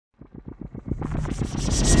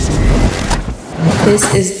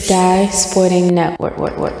This is Die Sporting Network.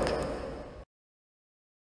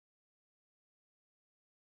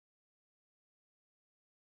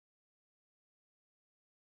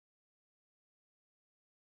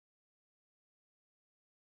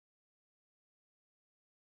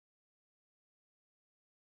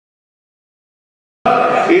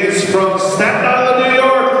 Is from Staten Island, New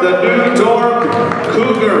York, the new Dorp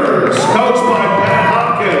Cougars, coached by Pat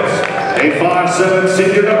Hopkins, a 5'7"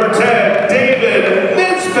 senior number 10, David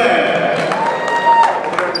Nisbet,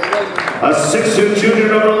 a 6'2" junior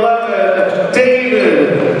number 11,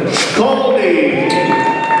 David Schkolny,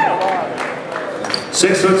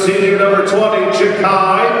 6' senior number 20,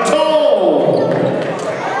 Jakai Toll,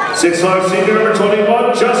 6'5" senior number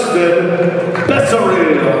 21, Justin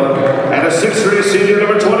Besseril, and a 6'3" senior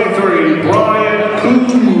number 23, Brian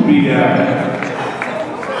Kubiak.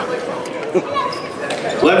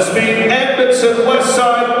 Let's meet Edmondson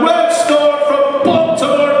Westside Red Storm from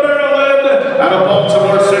Baltimore, Maryland, out of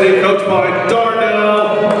Baltimore City, coached by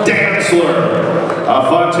Darnell Dantzler. A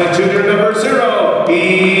 5'10" junior number 0,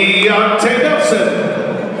 Tate Nelson.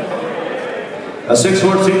 A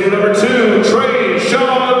 6'4" senior number 2, Trey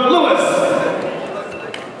Sean Lewis.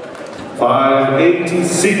 5'8"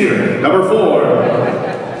 senior number 4,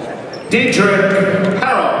 Dietrich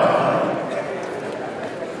Harrell.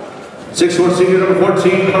 6'4" senior number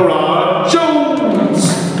 14, Karan Jones.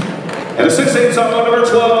 And a 6'8" sophomore number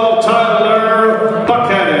 12, Tyler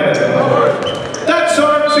Buchanan. That's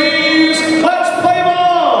our teams. Let's play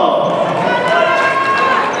ball.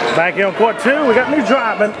 Back here on court 2, we got new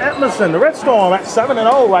driveman Edmondson. The Red Storm at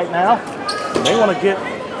 7-0 right now. They want to get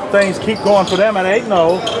things keep going for them at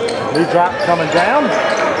 8-0. New drop coming down.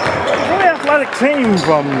 Really athletic team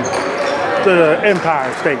from the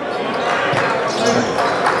Empire State.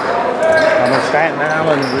 I'm in Staten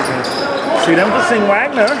Island. We can see them just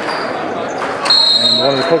Wagner. And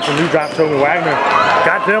one of the coaches new drop told me Wagner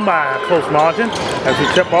got them by a close margin. As we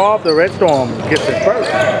tip off, the Red Storm gets it first.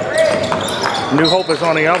 New Hope is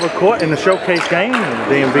on the other court in the showcase game.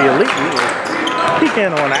 The DMV Elite will peek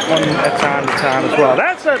in on that one at time to time as well.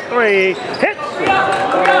 That's a 3. Hits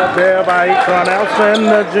there by Etron Nelson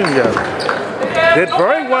Jr. Did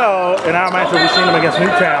very well in our matchup. We've seen him against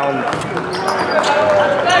Newtown.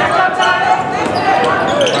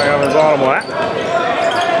 Right over in Baltimore.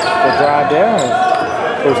 The drive there.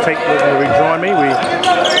 Those Tate will rejoin me. We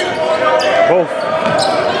both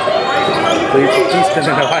lead Easton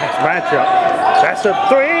in the last matchup. That's a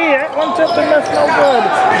 3. That one tipped and that's no good.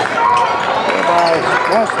 By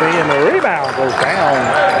Varsity, and the rebound goes down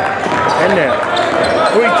in there.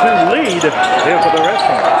 3-2 lead here for the Red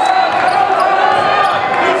Storm.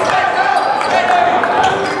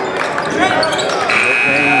 This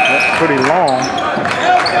game's pretty long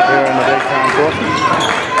here in the daytime portion.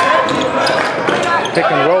 Pick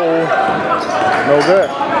and roll, no good.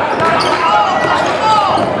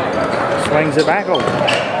 Swings it back over.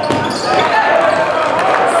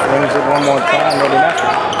 Swings it one more time, maybe nothing.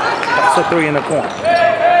 That's a 3 in the corner.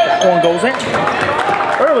 That one goes in.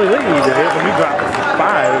 Early lead here when he drops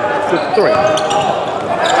 5-3.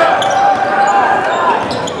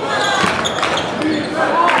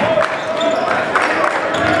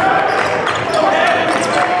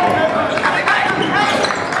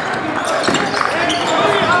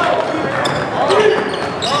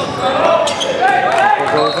 What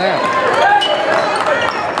goes down?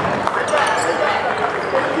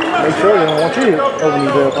 Make sure you don't want you to open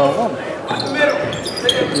these up on one.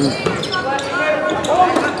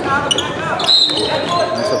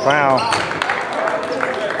 That's a foul.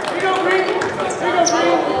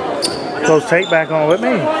 Coach Tate back on with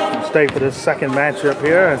me. Stay for this second matchup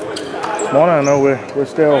here. This morning I know we're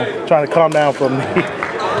still trying to calm down from the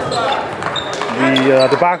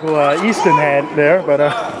debacle Easton had there, but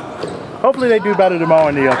hopefully they do better tomorrow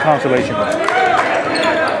in the consolation game.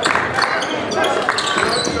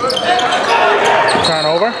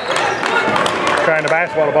 Turnover. Trying to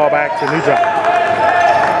basketball the ball back to New Drop.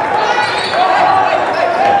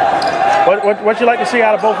 What you like to see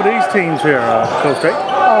out of both of these teams here, Coach Tate?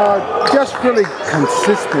 Just really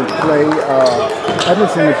consistent play.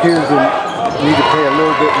 Edmondson appears to need to play a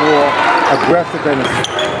little bit more aggressive, and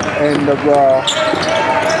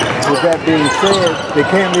with that being said, they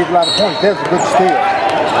can't leave a lot of points. That's a good steal.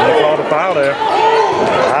 They called a foul there.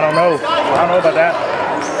 I don't know about that.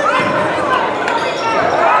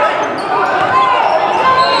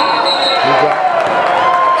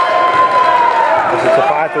 It's a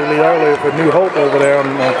 5-3 lead earlier for New Hope over there on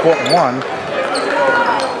court 1.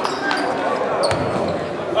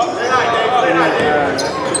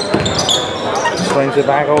 Swings it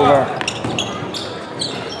back over.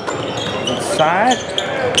 Let's Side.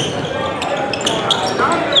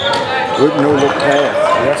 Good no-look pass.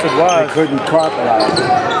 Yes, it was. They couldn't capitalize.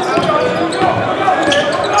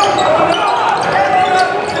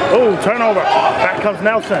 Oh, turnover. Back comes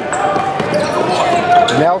Nelson.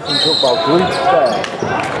 Nelson took about 3 steps.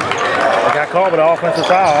 I got called with the offensive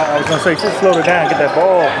foul. I was going to say, just slow it down, get that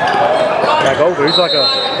ball back over. He's like a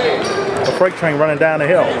freight train running down the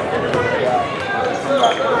hill.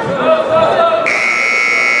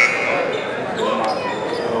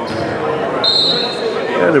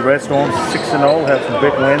 Yeah, the Red Storms 6-0, have some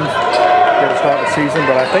big wins here to start the season,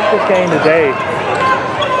 but I think this game today,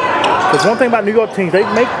 because one thing about New York teams, they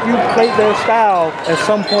make you play their style at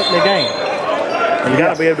some point in the game. And you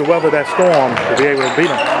got to be able to weather that storm to be able to beat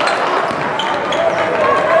them.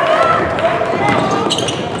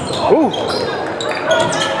 Ooh.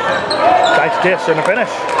 Nice dish in the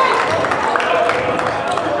finish.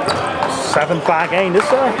 7-5 game. This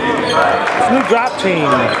new drop team,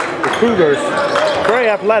 the Cougars, very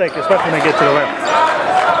athletic, especially when they get to the rim.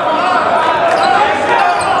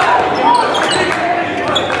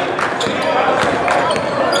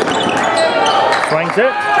 Swings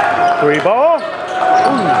it. 3 ball.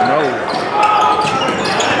 Ooh, no.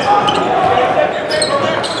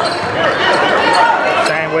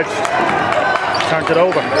 Sandwich. Turns it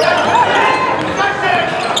over.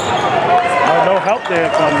 No help there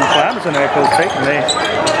from Edmondson there, Coach Tate, and they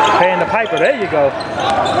paying the piper. There you go.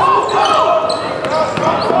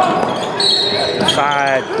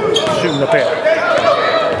 Side shooting the pair.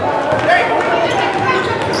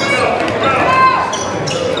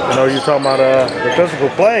 You know, you're talking about the physical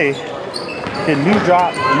play. Can New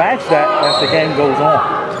Drop match that as the game goes on?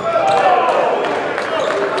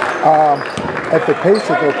 At the pace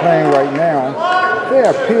that they're playing right now, they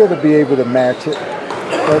appear to be able to match it.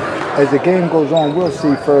 But as the game goes on, we'll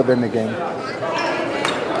see further in the game.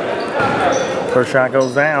 First shot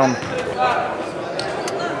goes down.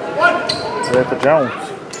 There for Jones.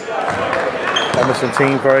 Edmondson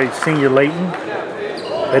team very senior laden.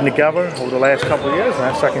 Been together over the last couple of years, and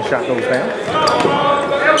that second shot goes down.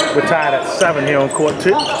 We're tied at 7 here on court 2.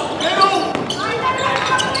 Ooh.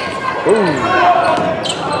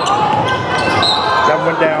 That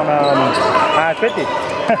went down high 50.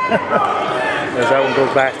 As that one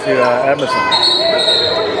goes back to Edmondson.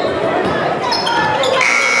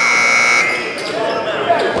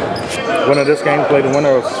 Winner of this game played the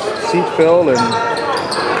winner of Seatsville and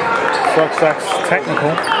Sussex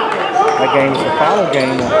Technical. That game is the final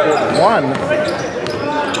game on court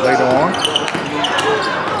 1 later on.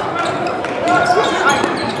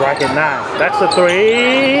 Bracket 9. That's the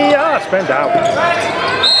 3. Ah, spent out.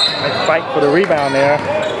 Nice fight for the rebound there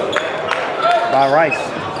by Rice.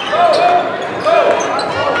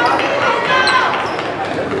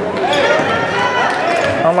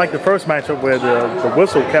 Unlike the first matchup where the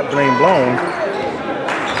whistle kept being blown,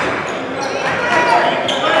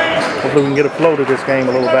 hopefully we can get a flow to this game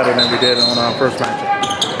a little better than we did on our first matchup.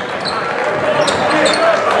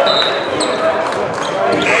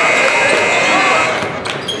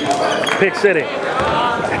 Pick City.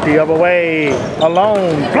 The other way,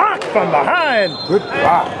 alone, blocked from behind. Good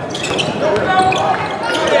block.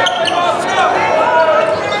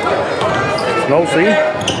 Nosey.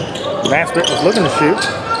 Nasbit was looking to shoot.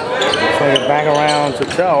 Swing it back around to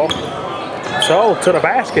Cho. Cho to the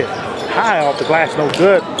basket. High off the glass, no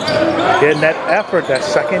good. Getting that effort, that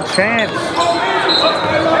second chance.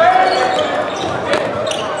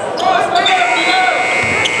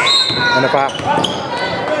 And if I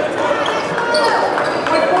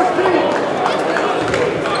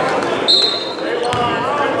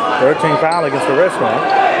 13 foul against the Red Storm.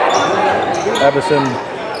 Edmondson,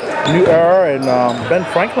 New Era, and Ben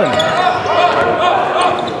Franklin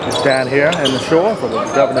is down here in the shore for the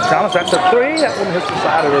Governor Challenge. That's a 3. That one hits the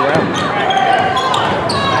side of the rim.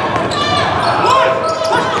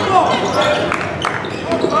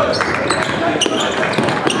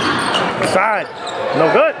 Side, no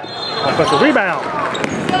good. Offensive rebound.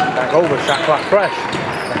 Back over, shot clock fresh.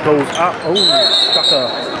 That goes up. Oh,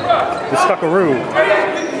 the Stuckaroo.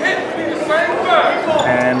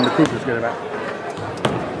 And the Cougars get it back.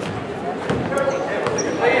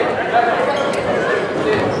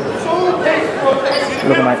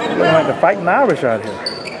 Looking like the fighting Irish out here.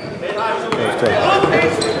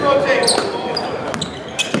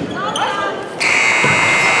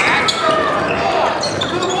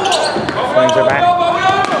 Swings it back.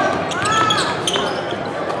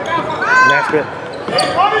 Nasbit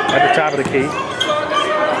at the top of the key.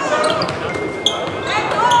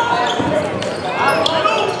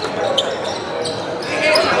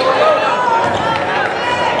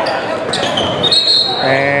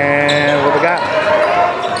 And what we got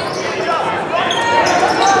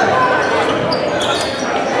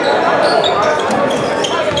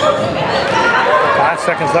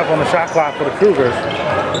left on the shot clock for the Cougars.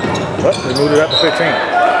 But they moved it up to 15.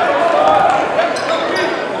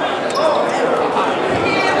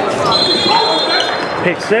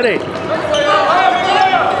 Pick City.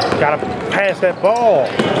 Got to pass that ball.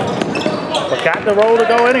 But got the roll to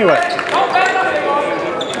go anyway.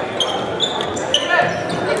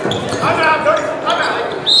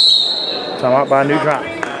 Time out by a new drop.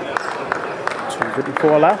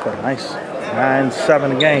 2:54 left. A nice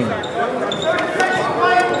 9-7 game.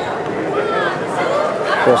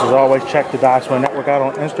 Of course, as always, check the Dye Sporting Network out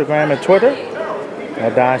on Instagram and Twitter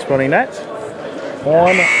at Dye Sporting Net.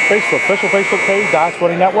 On Facebook, official Facebook page, Dye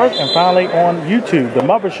Sporting Network, and finally on YouTube, the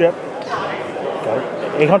mothership. Got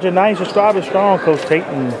 890 subscribers strong, Coach Tate.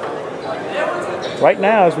 And right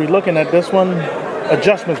now, as we're looking at this one,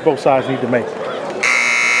 adjustments both sides need to make.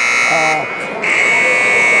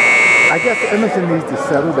 I guess Edmondson needs to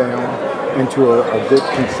settle down into a good,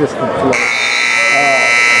 consistent flow.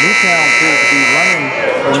 Newtown appears to be running,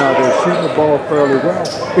 and they're shooting the ball fairly well.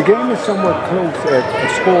 The game is somewhat close at a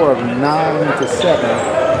score of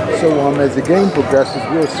 9-7. So as the game progresses,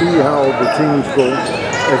 we'll see how the teams go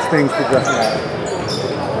as things progress along.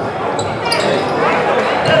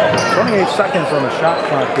 28 seconds on the shot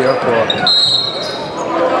clock here for a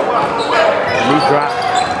knee drop.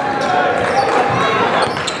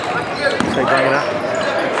 They bring it up.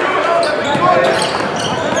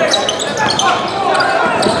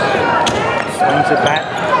 Swings it back. A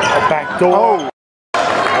back door. Oh,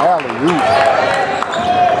 alley-oop.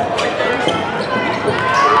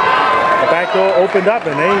 The back door opened up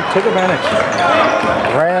and they took advantage.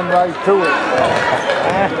 Ran right through it.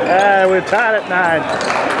 We're tied at 9.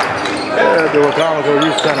 The Wicomico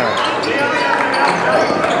Youth Center.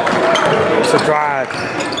 It's a drive.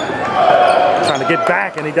 Trying to get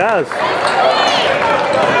back, and he does.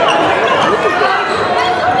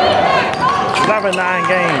 11-9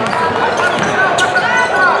 game.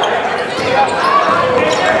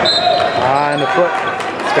 In the foot.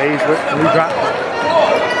 Stays with new drop.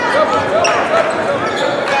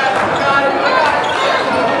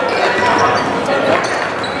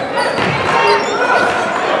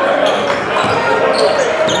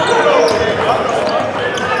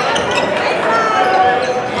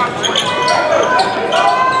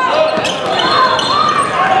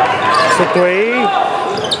 Three,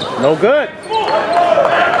 no good.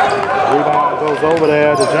 Rebound goes over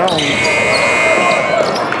there to Jones.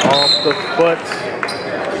 Off the foot,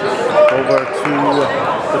 over to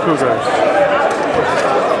the Cougars.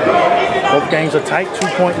 Both games are tight,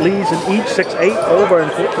 2-point leads in each, 6-8 over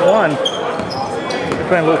and 4-1. They're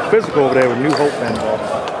playing a little physical over there with New Hope and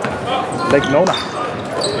Lake Nona.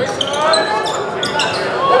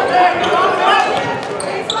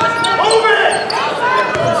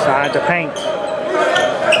 Inside the paint.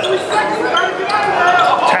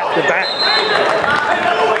 Tapped it back.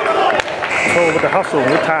 Over the hustle.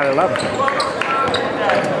 We're tied at 11.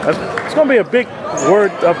 It's going to be a big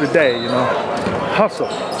word of the day, you know. Hustle.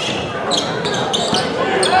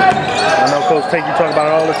 I know Coach Tate, you talk about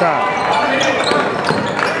it all the time.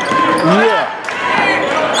 Yeah.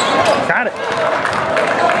 Got it.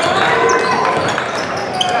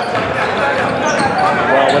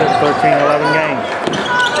 Well, with it, 13-11 game.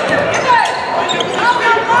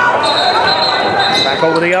 Back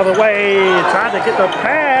over the other way, tried to get the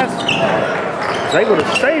pass. Was able to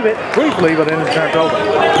save it briefly, but then it turned over.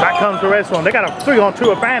 Back comes the Red Storm. They got a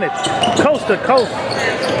 3-on-2 advantage, coast to coast.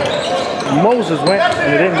 Moses went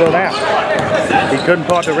and it didn't go down. He couldn't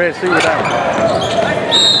part the Red Sea without it.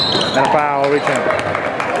 And a foul return.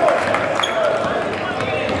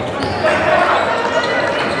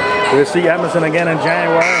 We'll see Edmondson again in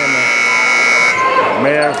January, and the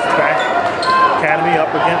Mayor's back Academy up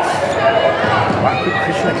against Rock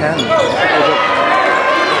Christian Academy.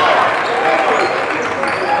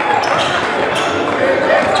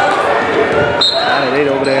 9-8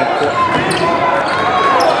 over there. 1.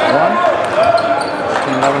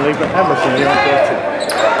 11 lead for Edmondson here on 14.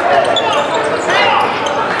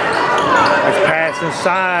 Nice pass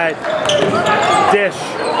inside. Dish.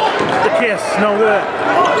 The kiss. No good.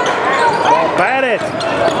 Ball batted.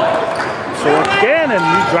 So again, and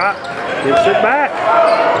you drop. Gives it back.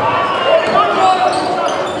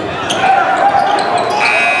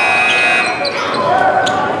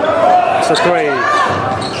 It's a 3.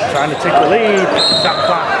 Trying to take the lead. Shot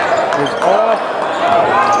clock is off.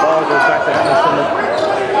 Ball goes back to Edmondson.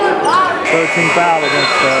 13 foul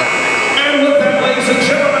against And with that, ladies and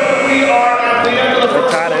gentlemen, we are at the end of the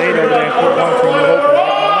first tied at 8 over there in Fort Wayne from New Hope.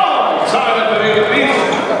 Time at the meet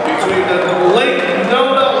between the Lake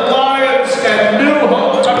Nona Lions and New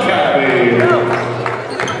Hope Academy.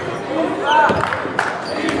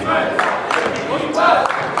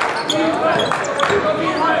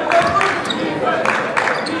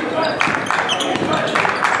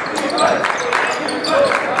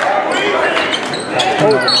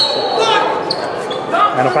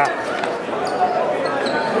 And a foul.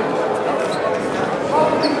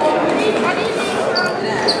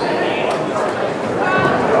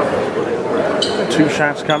 Two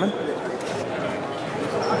shots coming.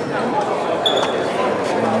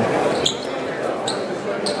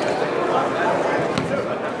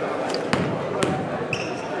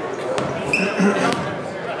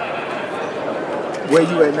 Where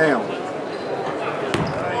you at now?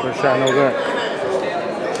 First shot no good.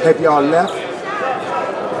 Have y'all left?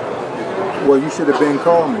 Well, you should have been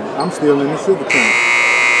calling me. I'm still in the sugar cane.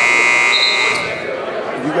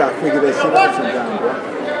 You gotta figure that shit out sometime, bro.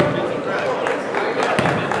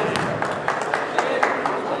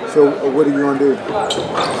 So what are you gonna do?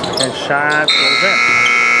 And shot goes in.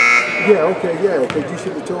 Yeah, okay, yeah, because you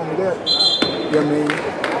should have told me that. You know what I mean?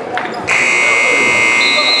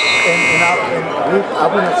 And I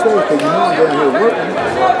went upstairs because you know I'm down here working.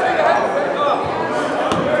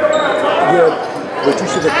 Yeah, but you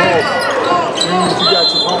should have called me. As soon as you got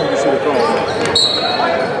your phone, you should have called me.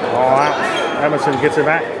 All out. Edmondson gets it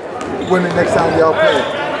back. When the next time y'all play?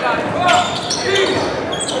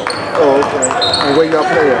 Oh, okay. And where y'all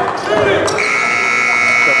play at?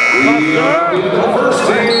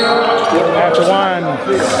 After one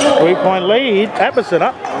 3-point lead, Edmondson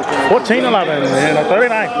up 14-11 in the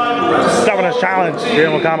 39th. Governor's Challenge here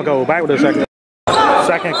in Wicomico. Back with the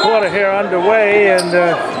second quarter here underway, and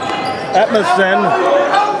Edmondson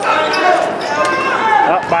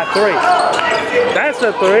up by 3. That's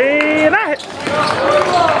a 3, and that hit.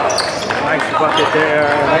 Nice bucket there.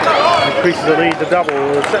 Increases the lead to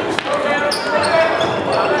double 6.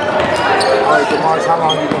 All right, Demar's, how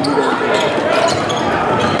long are you going to be there?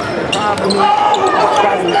 Probably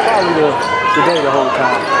the day the whole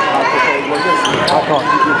time. Okay, well, listen, I'll call you.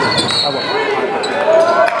 I will.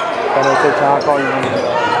 I know it's time. I'll call you when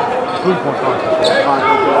 3-point time. all right,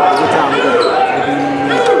 okay. What time is it?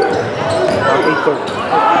 It'll be 8:30.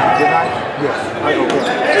 Good night? Yes. All right, okay.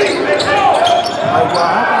 All right,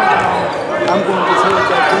 well, how about I'm going to just head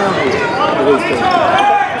back down here at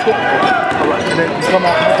 8:30. All right. And then you come on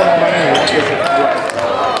my name. Yes, sir.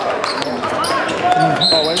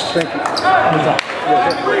 All right. Thank you. Anytime. Yes,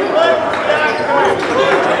 sir.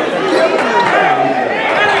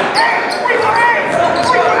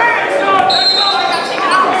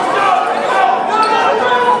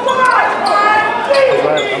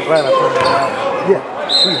 I'm glad I turned it out. Yeah.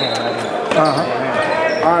 Freehand.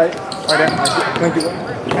 All right. Right there. Thank you.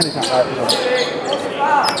 Anytime. All right.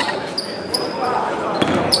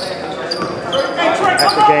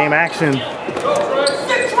 After game action.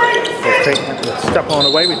 Step on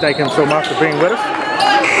the way. We thank him so much for being with us.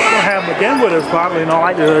 We'll have him again with us probably in all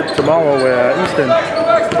likelihood tomorrow, where Easton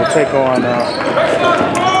will take on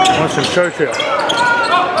Winston Churchill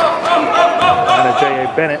and a J.A.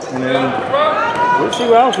 Bennett, and then we'll see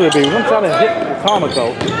what else we'll be. We're trying to hit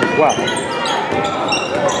Wicomico as well.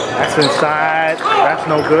 That's inside. That's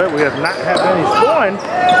no good. We have not had any scoring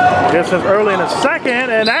just since early in the second,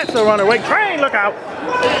 and that's a runaway train. Look out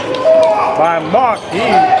by Mark.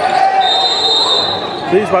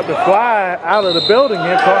 He's about to fly out of the building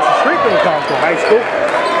here across the street from Wicomico High School.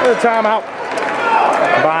 There's a timeout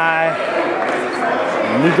by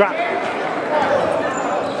New Drop.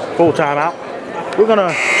 Full timeout. We're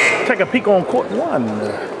gonna take a peek on court 1.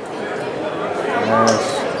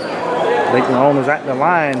 As Layton Lone is at the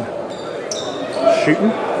line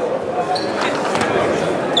shooting.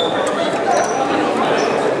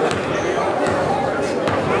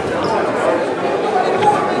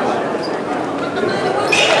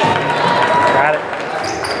 Got it.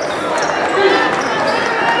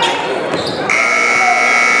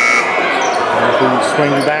 And we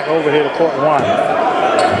swing you back over here to court 1.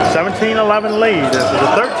 17-11 lead. This is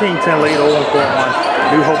a 13-10 lead over court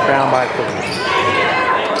 1. New Hope down by 3.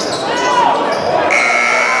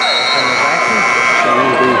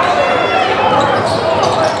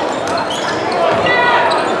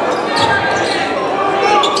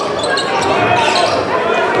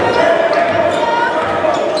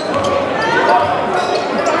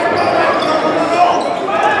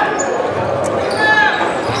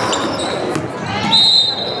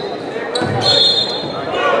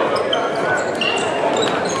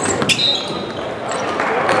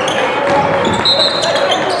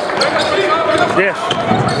 Yes,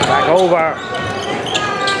 back over.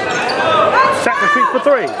 Set the feet for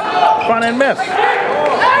 3. Front end miss.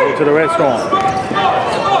 Go to the Red Storm.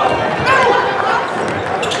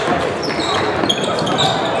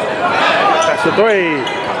 That's the 3.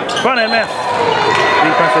 Front end miss.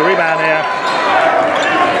 Defensive rebound there.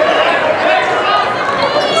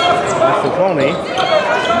 Lassaloni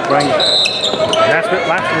brings Nesbitt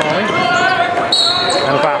Lassaloni.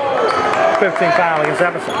 And a foul. 15 foul against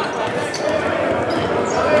Edmondson.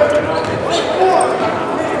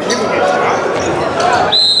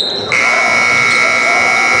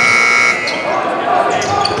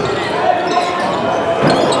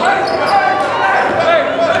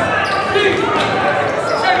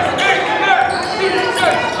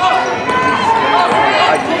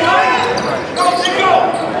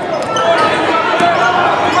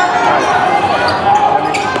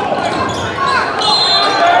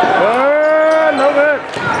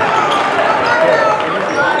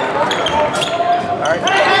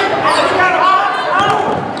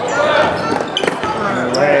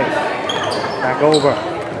 Over.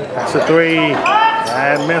 That's a three.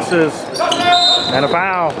 And misses. And a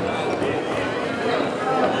foul.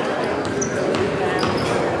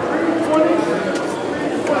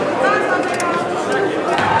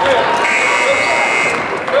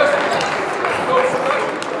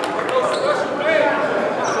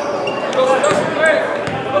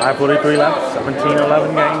 .5:43 left.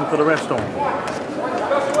 17-11 game for the Red Storm.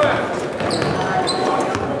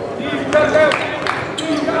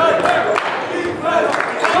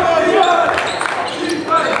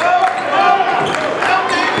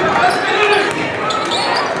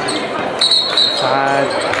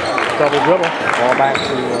 Double dribble, ball back to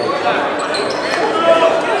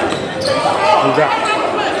who's up?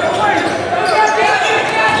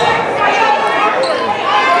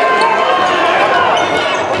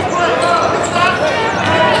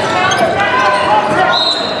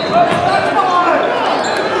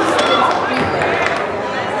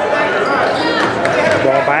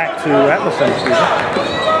 Ball back to Edmondson, excuse me.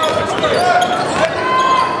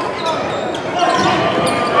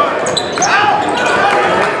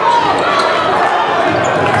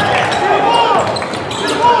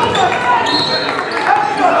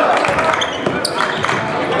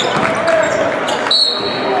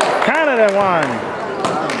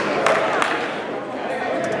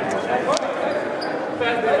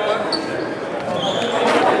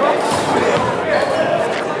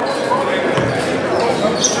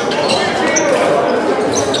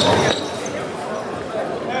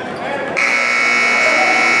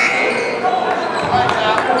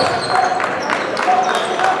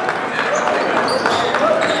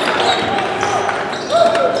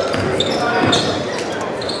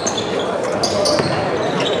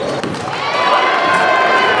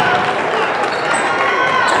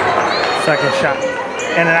 Second shot,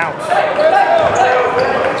 in and out.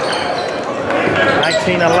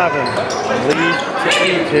 19-11, lead to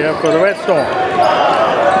 8 here for the Red Storm.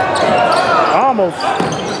 Almost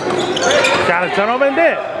got a turnover and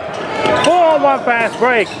did. 4-on-1 fast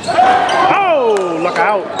break. Oh, look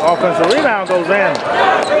out. Offensive rebound goes in.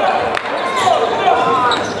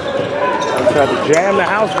 Tried to jam the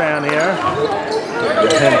house down here.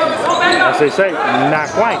 And, as they say, not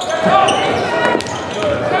quite.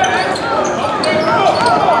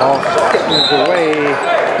 Ball skipping away.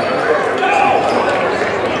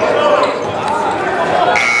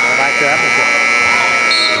 Back to Edmondson.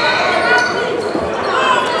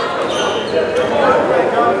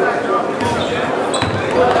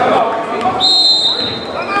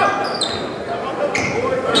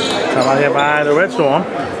 Come out here by the Red Storm.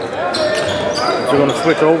 We're going to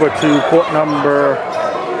switch over to court number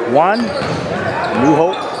 1. New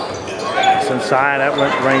Hope. It's inside that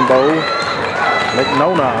Rainbow.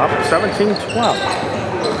 McNona up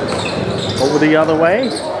 17-12. Over the other way.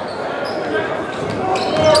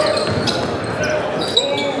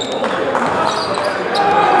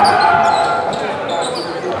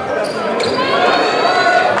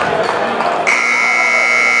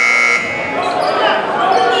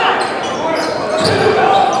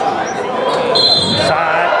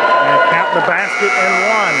 Side and count the basket and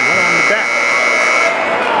one. One on the deck.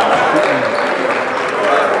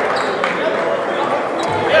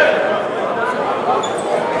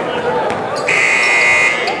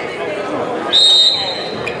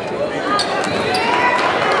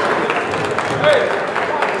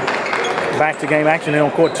 Back to game action here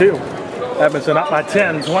on court 2. Edmondson up by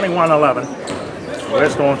 10, 21-11.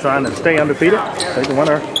 Red Storm trying to stay undefeated. Take the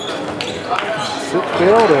winner.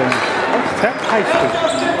 Sitfield and Tech High School.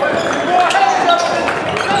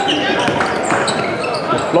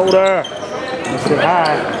 The floater. Let's get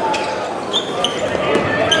high.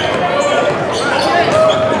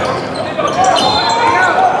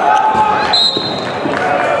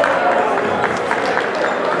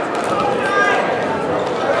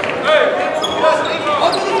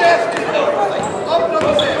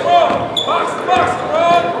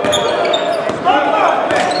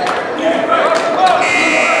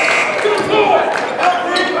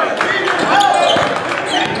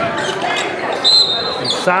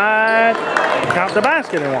 off the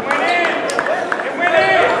basket and one.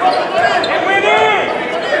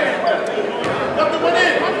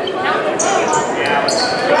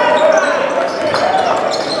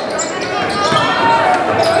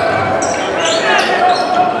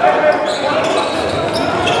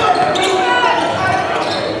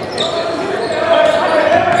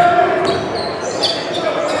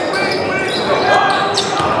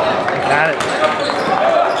 Got it.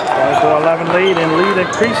 24-11 lead, and lead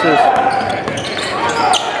increases.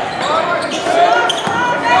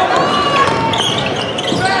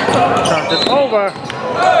 Turns it over.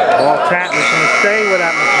 Ball tapped. It's going to stay with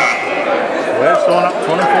Edmondson. West going up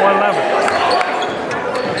 24-11.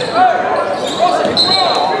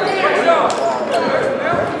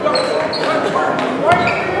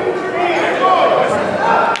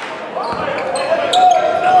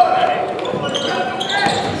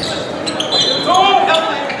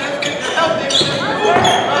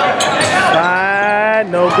 Side,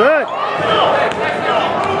 no good.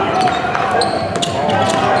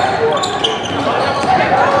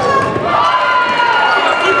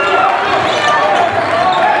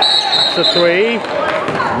 It's a three,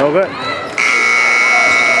 no good.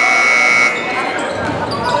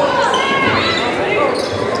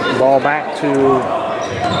 Ball back to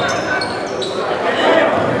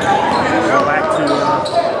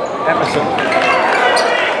Edmondson.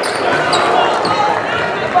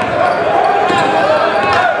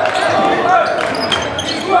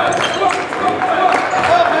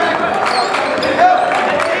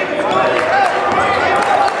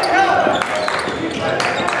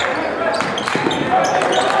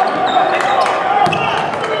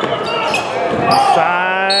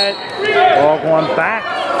 Side, ball going back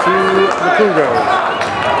to the Cougars.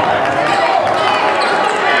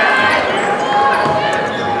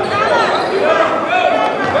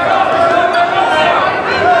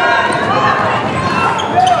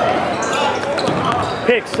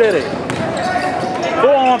 Pick City.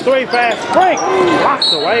 4-on-3 fast break.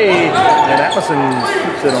 Blocked away. And Edmondson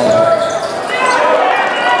keeps it on.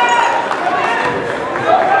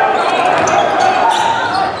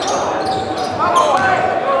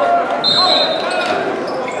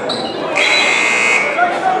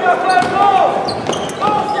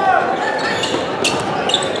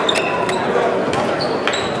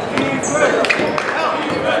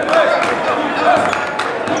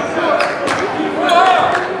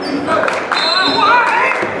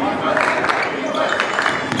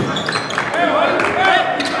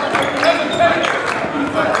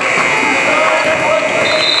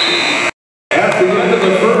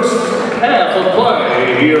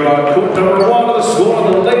 Here on court number 1 of the score of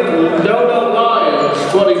the Lake Nona Lions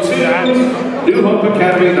 22, New Hope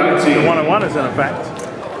Academy 19. The 1-on-1 is in effect.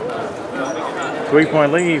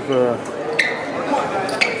 3-point lead for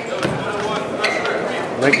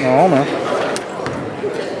Lake Nona.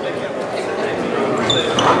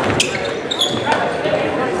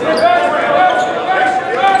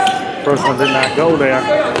 First one did not go there.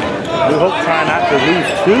 New Hope trying not to lose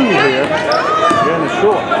 2 here. Getting it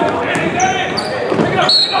short.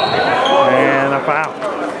 And a foul.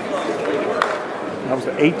 That was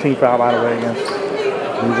the 18th foul, by the way, against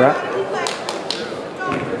New Drop.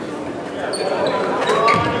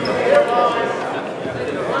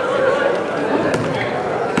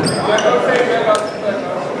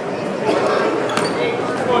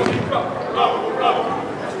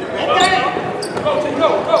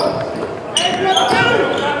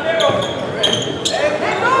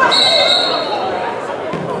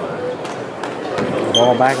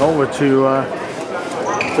 Ball back over to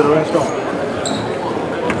the restaurant.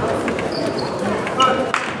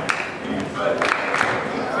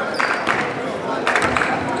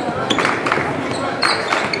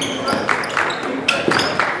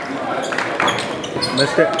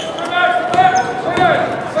 Missed it.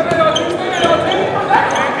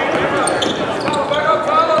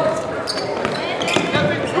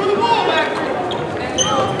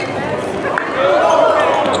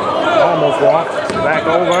 Almost walked. Back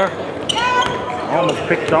over. Almost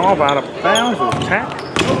picked off out of bounds. It was tapped.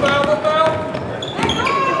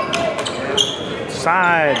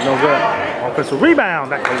 Side, no good. Offensive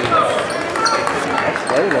rebound. That's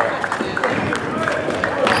way low.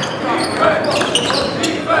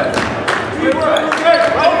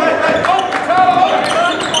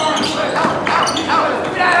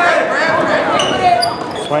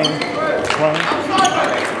 Swing.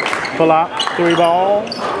 Pull out. 3 ball.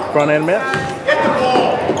 Front end miss.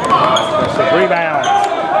 That's a rebound.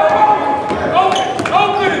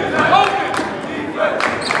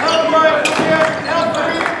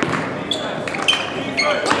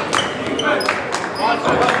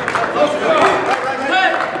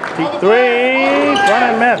 Deep three, front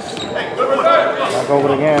and miss. Back over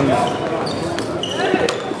it again.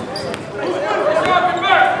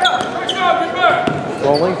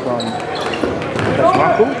 Slowly from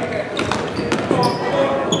Wicomico.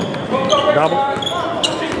 Double.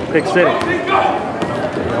 Pick City.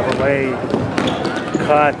 Overlay.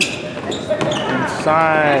 Cut.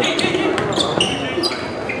 Inside.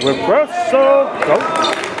 Reversal. Go.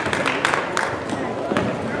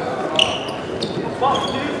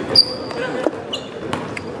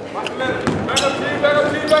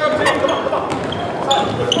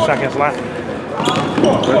 Seconds left.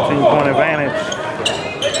 13-point advantage.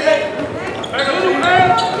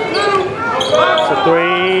 It's a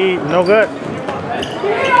three. No good.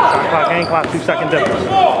 Shot clock, game clock, 2-second difference.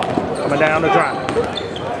 Coming down the drive.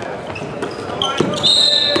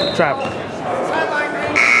 Travel.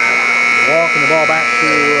 Walking the ball back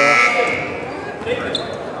to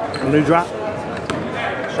a new drop.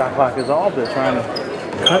 Shot clock is off. They're trying to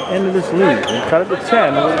cut into this lead and cut it to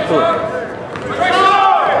 10 with the 3.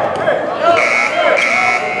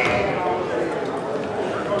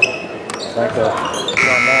 Back to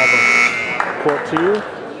John Marvin. Court 2.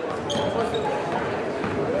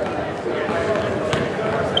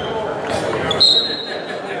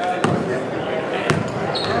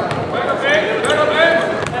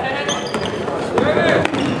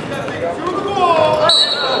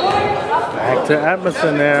 Back to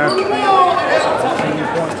Edmondson there. 17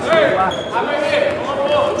 points.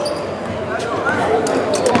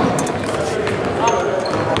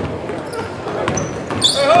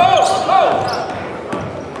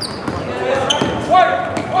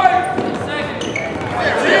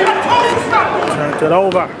 Turns it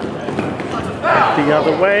over. Back the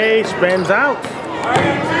other way. Spins out.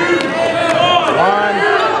 One.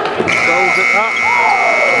 Throws it up.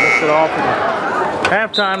 Lifts it off.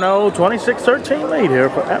 Halftime though. 26-13 lead here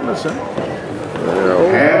for Edmondson.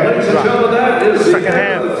 Second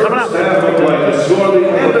half coming up.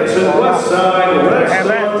 Edmondson Westside. And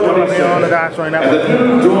that's going to be on the Dice right now.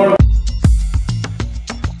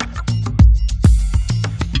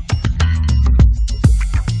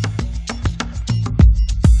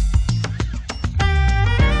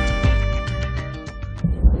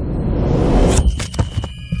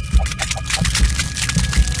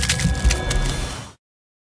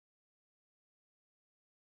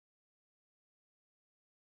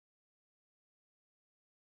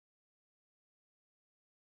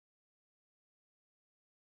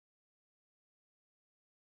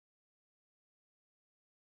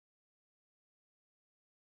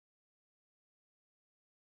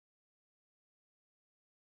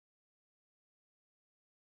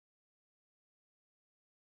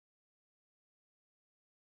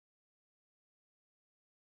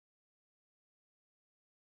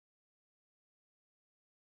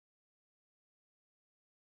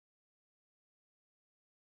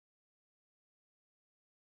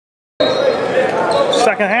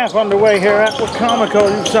 Second half underway here at Wicomico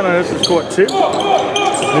Youth Center. This is court 2. New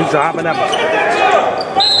drop and Edmondson.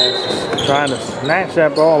 Trying to snatch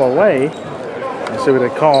that ball away. Let's see what they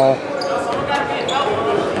call.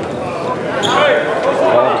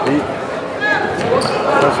 Ball deep.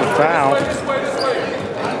 That's a foul.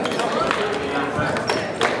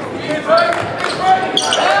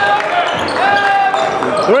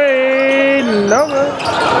 Three, no good.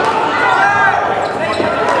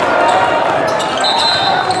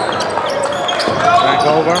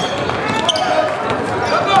 Over.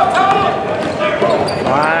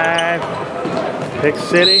 5. Pick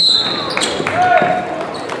City.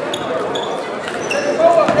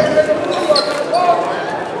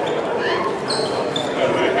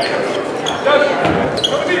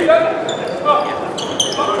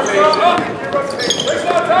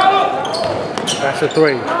 That's a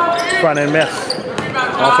 3. Front and miss.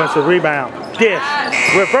 Offensive rebound. Dish.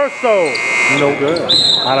 Reversal. No good.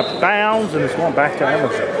 Out of bounds, and it's going back to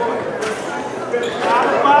Edmondson.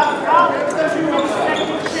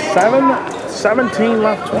 7:17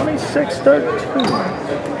 left, 26-13.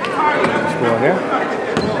 Score here.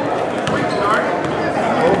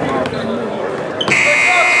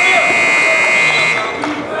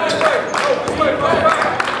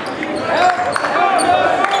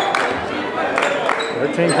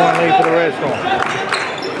 Point lead for the Red Storm.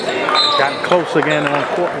 Got close again on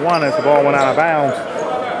court 1 as the ball went out of bounds.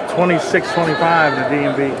 26-25 in the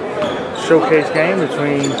DMV showcase game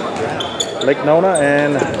between Lake Nona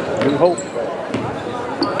and New Hope.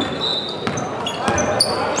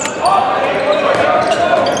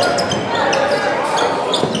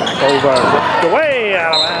 Back over, way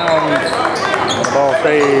out of bounds. The ball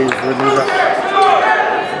stays with New Hope.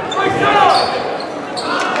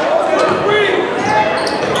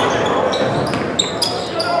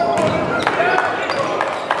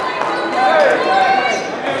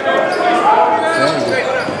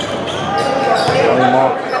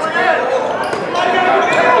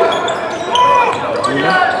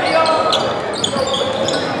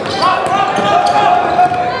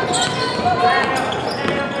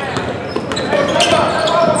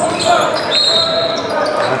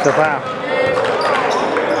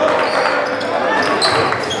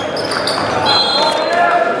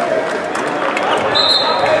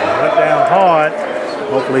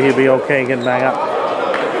 hopefully he'll be okay getting back up.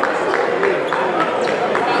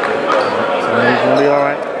 So he's going to be all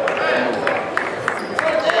right.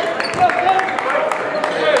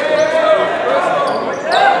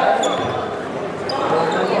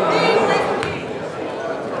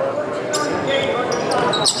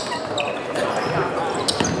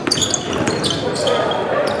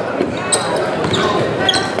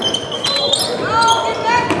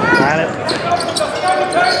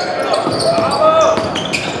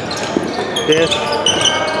 This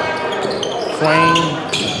swing,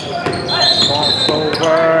 cross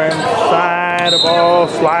over inside, the ball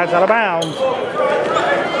slides out of bounds.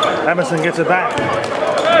 Edmondson gets it back.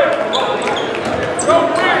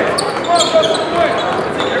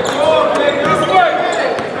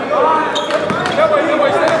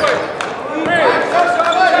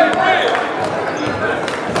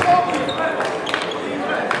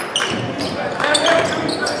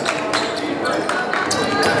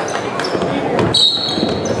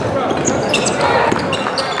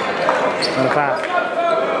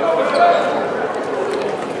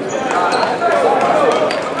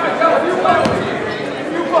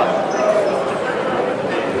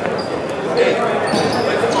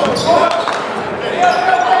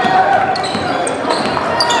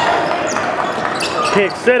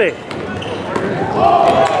 Kick City.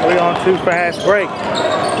 3-on-2 fast break.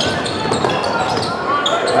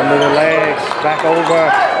 Under the legs, back over,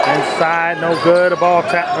 inside, no good. The ball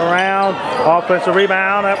tapped around. Offensive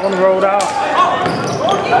rebound, that one rolled off.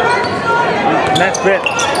 Nesbitt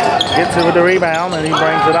gets it with the rebound and he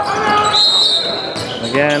brings it up.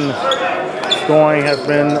 Again, scoring has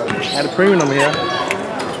been at a premium here.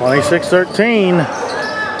 26-13.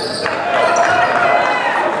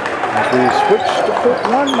 We switched to court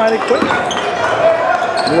one mighty quick.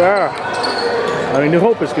 New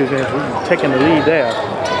Hope, excuse me, we're taking the lead there.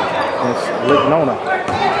 It's Lake Nona.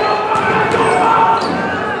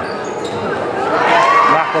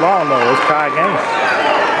 Not for long though, it's tie game.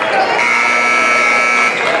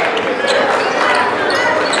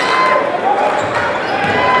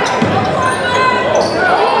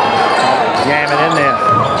 Jam it in there.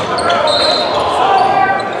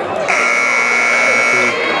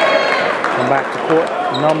 Back to court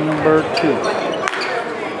number 2.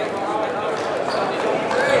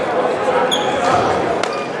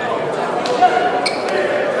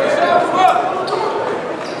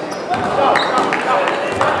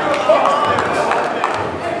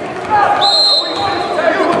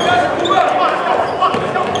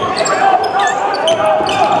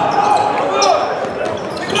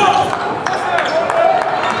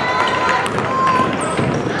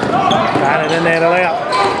 Got it in there to lay up.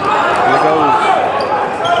 Here it goes.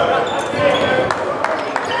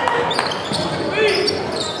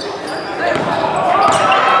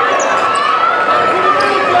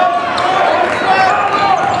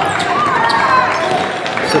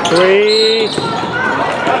 It's a 3.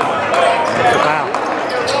 That's a foul.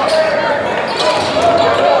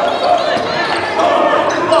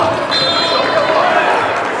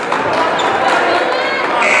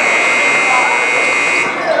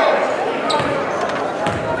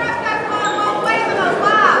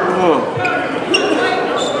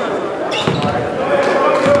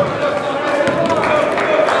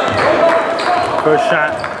 First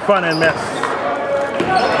shot, front and miss.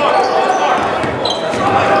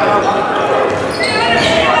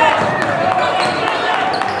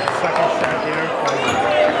 Second shot here from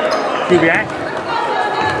Kubiak.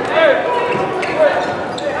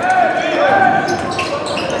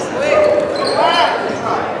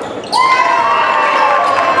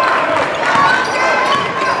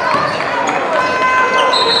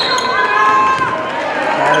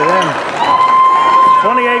 Got it in.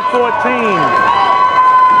 28-14.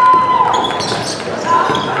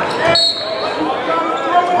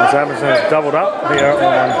 Edmondson has doubled up here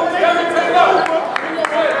on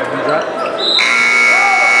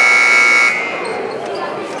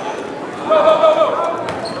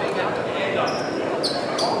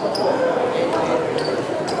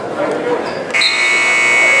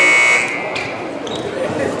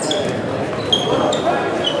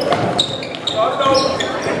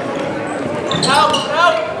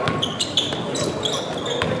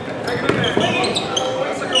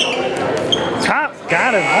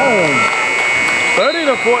got it home.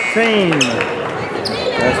 30-14.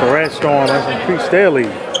 That's the Red Storm. That's increased their lead.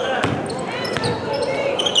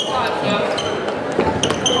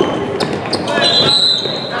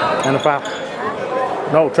 And a foul.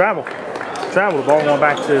 No, travel. Travel. The ball going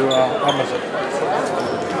back to Edmondson.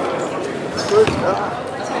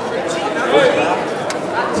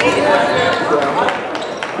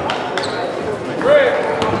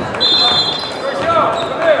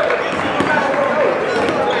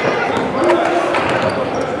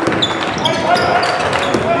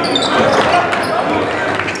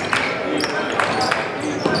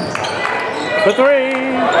 for three.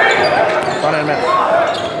 Front end miss.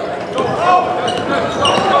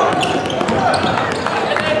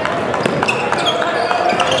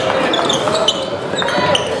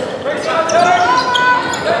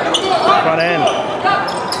 Front end.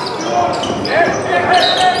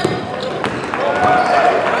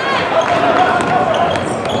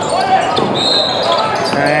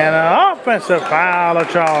 And an offensive foul, a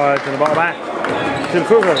charge, and the ball back to the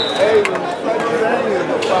Cougars.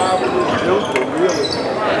 14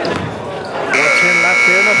 left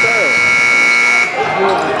here in the third.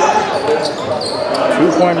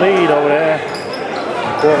 2-point lead over there.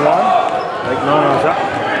 4-1. Lake Norman's up.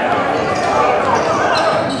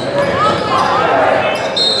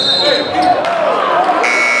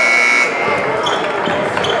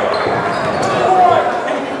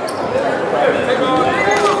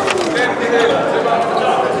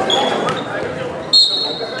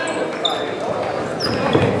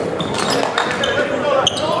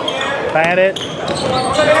 Bandit,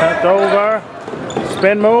 sent over,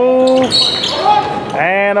 spin move,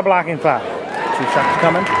 and a blocking foul. 2 shots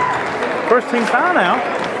coming. First team foul now.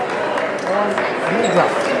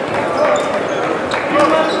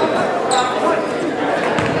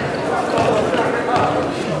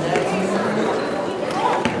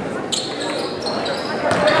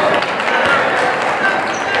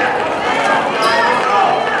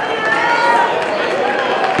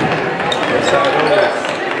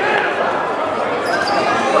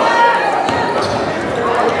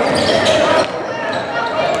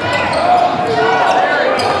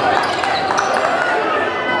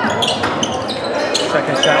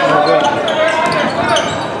 Second shot, no good.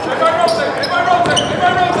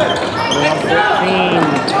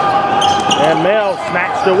 115. And Mel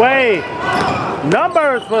snatched away.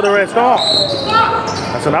 Numbers for the Red Storm.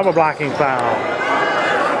 That's another blocking foul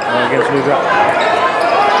against New York.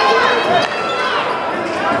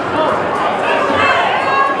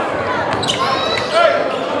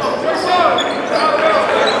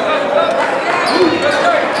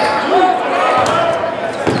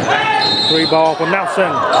 Three ball for Nelson.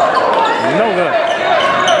 No good.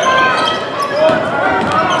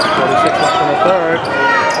 46 left in the third.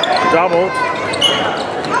 Doubled.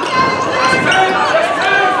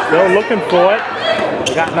 Still looking for it.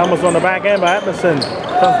 We got numbers on the back end, but Edmondson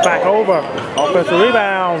comes back over. Offensive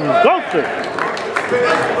rebound. Goes to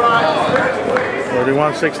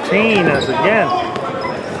 31-16 as again.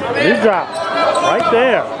 New drop. Right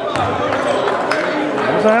there.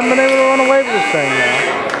 I haven't been able to run away with this thing now.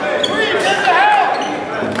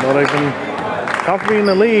 Well, they've been comfortably in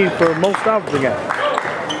the lead for most of the game.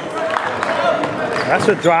 That's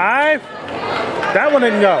a drive. That one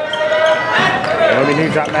didn't go. Maybe New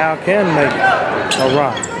Drop now can make a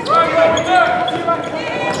run.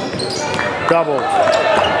 Double.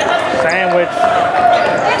 Sandwich.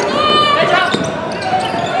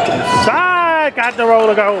 Side. Got the roll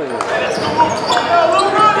to go.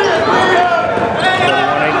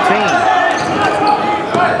 31-18.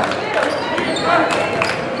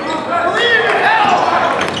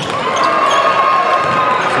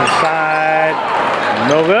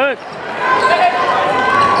 No good.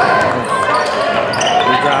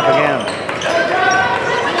 We drop again.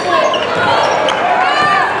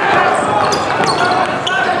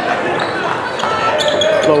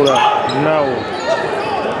 Float up. No.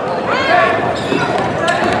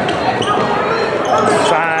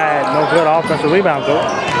 Side. No good. Offensive rebound though.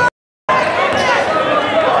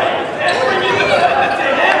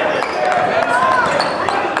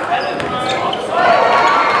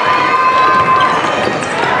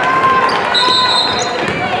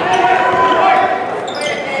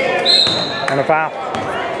 Foul.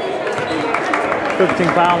 15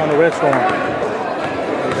 foul on the Red Storm.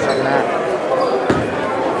 Second half.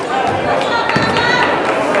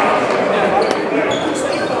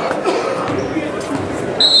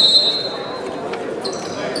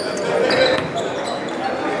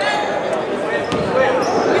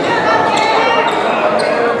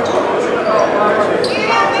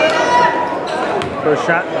 First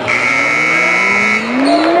shot.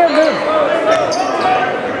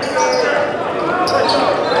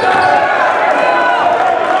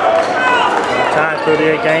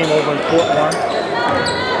 38 game over in court 1.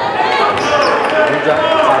 We got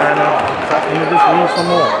trying to cut into this lead some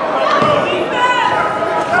more.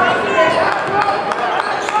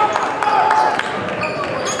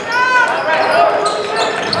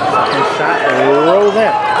 Second shot rolls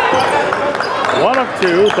in. 1 of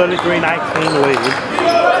 2, 33-19 lead.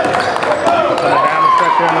 Coming down the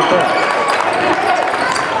stretch here in the third.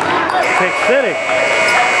 Pick City.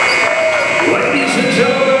 Ladies and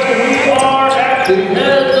gentlemen, we are at the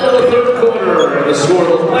end of the third quarter.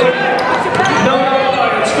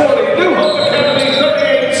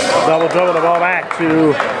 Flips over the ball back to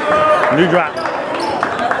New Drop.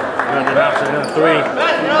 New Drop's in 3.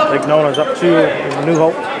 Big Nona's up 2 in New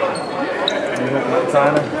Hope. New Hope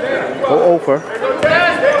trying to go over.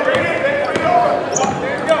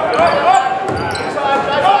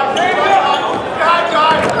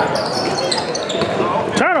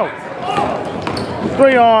 Turnover.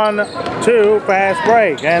 3 on 2, fast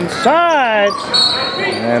break, inside.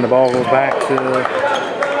 And the ball goes back to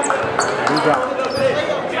New Drop.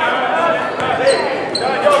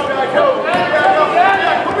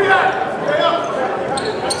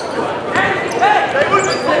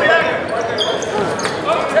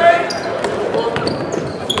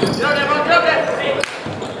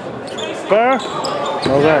 Spur,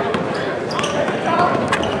 no good.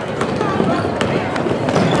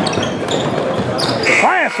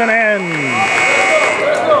 Passing in.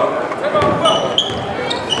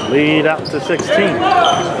 Lead up to 16.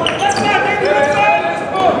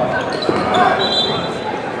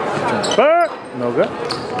 Spur, no good.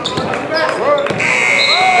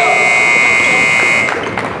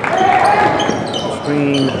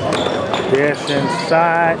 Screen dish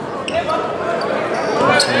inside.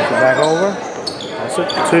 Back over. That's it.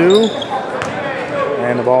 2.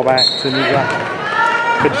 And the ball back to New Drop.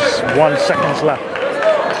 1 seconds left.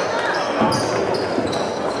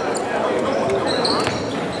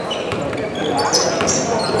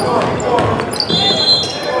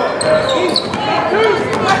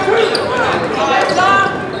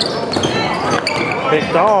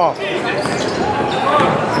 Picked off.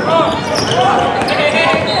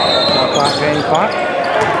 Clock, game clock.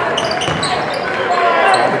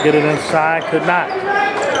 Tried to get it inside, could not.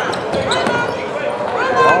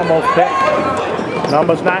 Almost picked.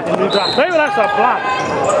 Numbers 9 in New Drop. Maybe that's a block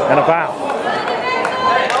and a foul.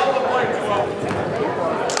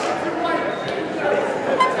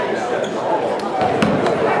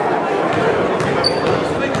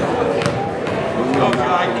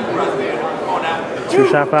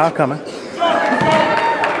 Two-shot foul coming.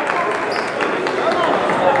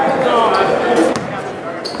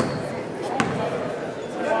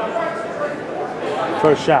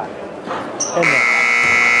 First shot. In there.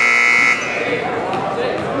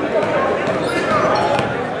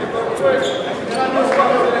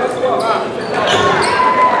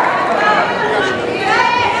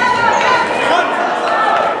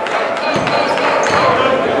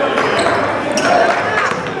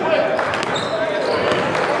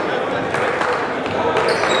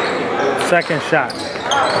 Second shot.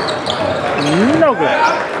 No good.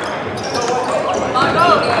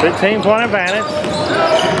 15-point advantage.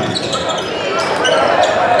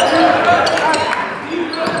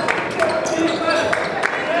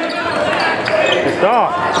 It's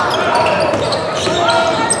off.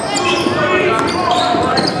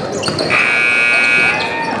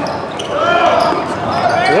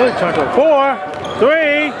 Really turned to 4,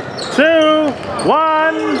 3, 2,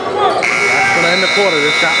 1. That's going to end the quarter.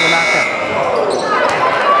 This shot will not count.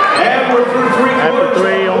 And we're through 3 After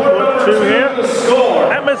 3 on court 2 here.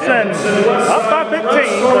 Edmondson up by 15,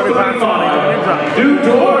 35-20.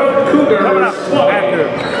 Dorp Cougars. Coming up after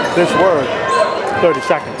this word. 30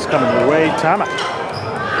 seconds coming your way. Timeout.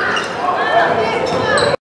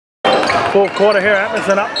 Full quarter here.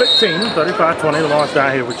 Edmondson up 15, 35-20. Lamar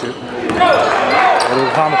Stein here with you.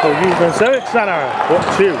 Wicomico Youth Civic Center. Court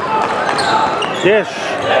 2. Dish.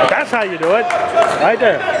 That's how you do it. Right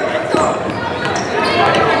there.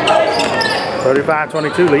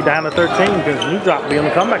 35-22, lead down to 13 because New Drop be on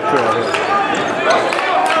the comeback trail here.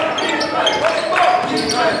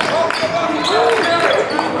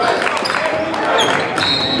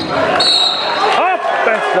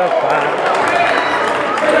 Offensive foul.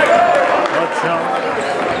 What's on?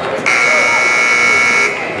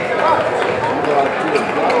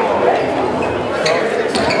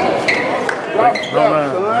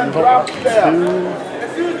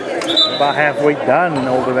 About halfway done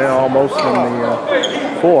over there, almost in the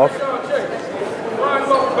 4th.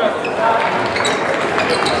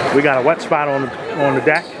 We got a wet spot on the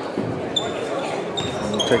deck.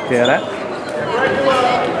 We'll take care of that.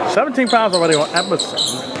 17 fouls already on Edmondson.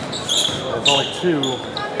 There's only 2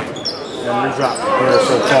 and New Drop here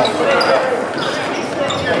so far.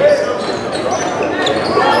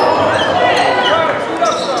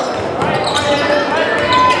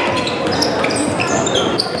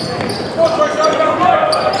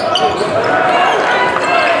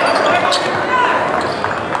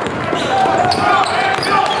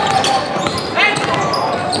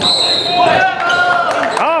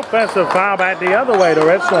 Offensive foul back the other way. The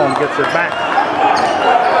Red Storm gets it back.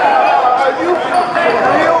 Are you for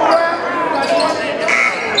real, man?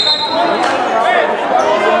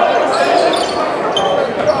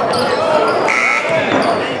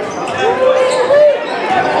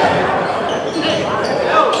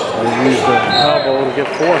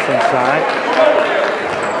 force inside.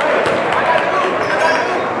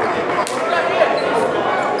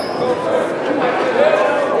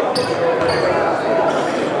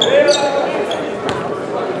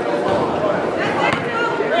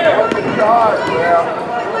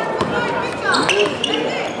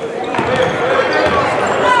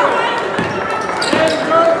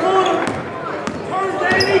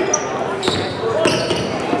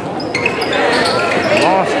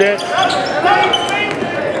 Lost it.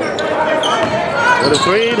 With a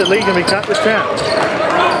 3, the lead can be cut to 10.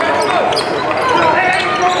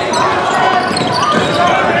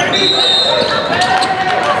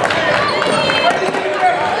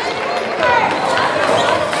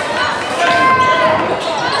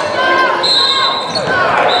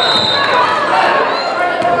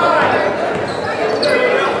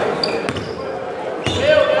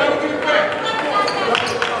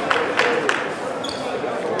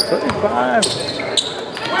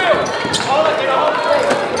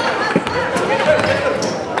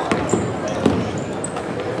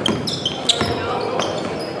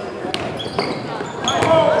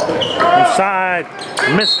 Inside,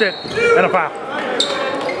 missed it, and a foul.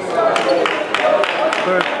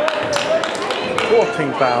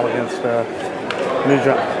 14th foul against New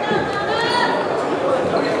York.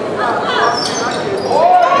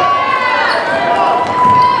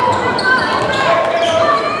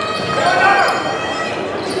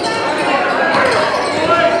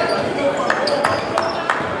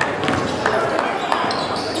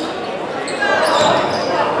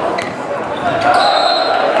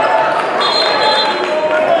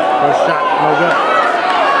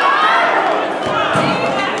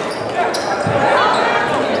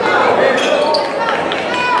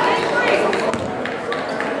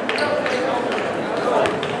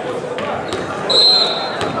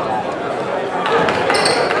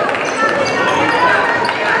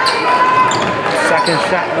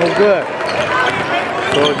 Shot no good.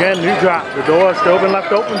 So again, new drop. The door is still been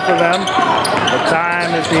left open for them. The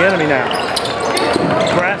time is the enemy now.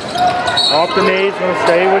 Press off the knees, going to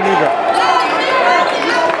stay with new drop.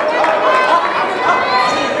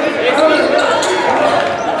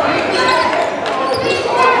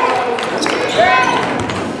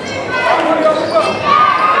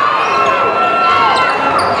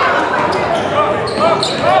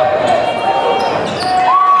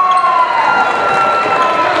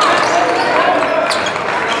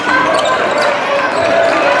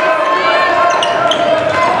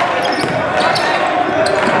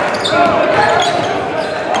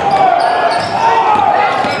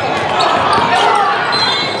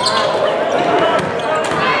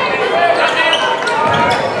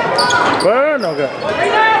 No good.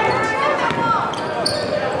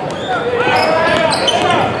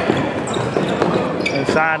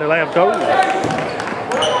 Inside the layup goes.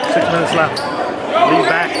 6 minutes left. Lead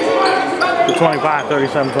back to 25,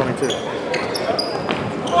 37-22.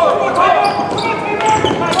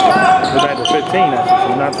 We're back to 15,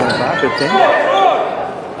 actually. Not 25, 15.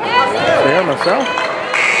 There myself.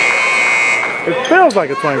 It feels like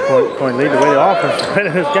a 20-point lead the way the offense is playing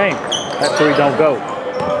in this game. That 3 don't go.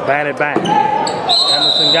 Batted back.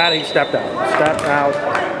 Edmondson got it, he stepped out. Stepped out.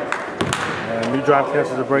 And New Drop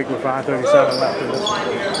catches a break with 5:37 left in this.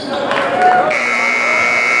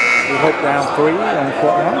 We hope down 3 on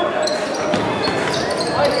court 1.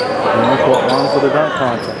 And on court 1 for the dunk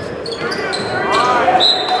contest.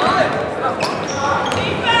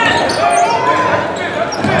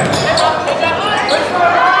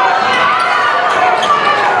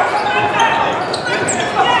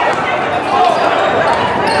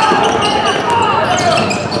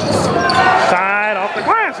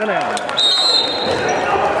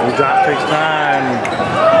 The drop takes time.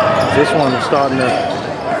 This one is starting to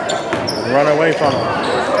run away from him.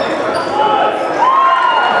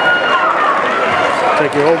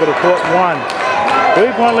 Take you over to court 1.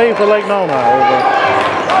 3-point lead for Lake Nona over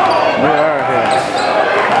New Arrowhead.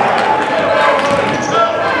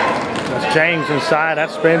 That's James inside. That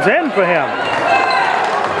spins in for him.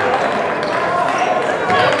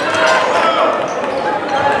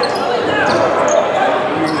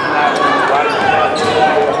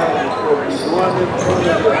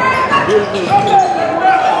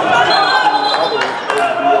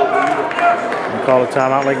 We call a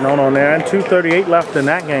timeout, Lake Nona on there, and 2:38 left in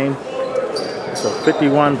that game. It's a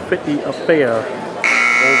 51-50 affair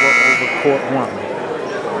over court 1.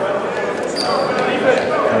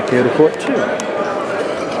 Back here to court 2.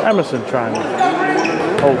 Emerson trying to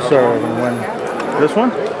hold serve and win this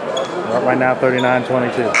one. Right now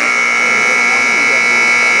 39-22.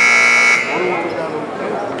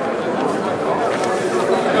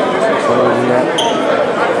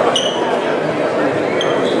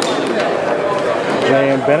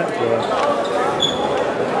 Bennett for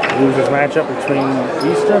losers matchup between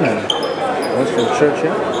Easton and Winston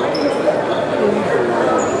Churchill.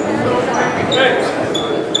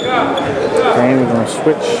 And we're going to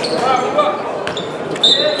switch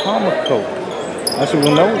to Cougars. That's what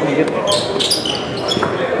we'll know when we get there.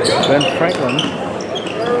 Ben Franklin.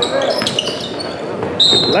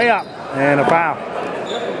 Layup and a foul.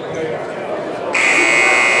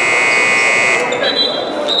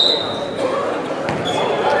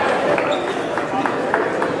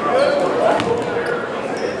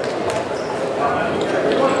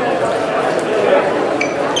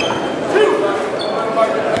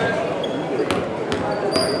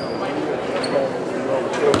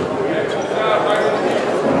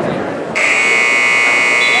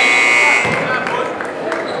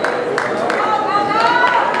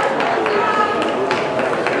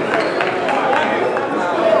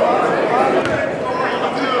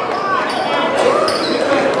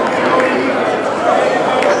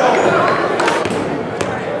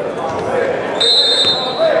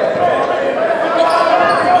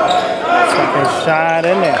 Shot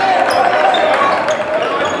in there.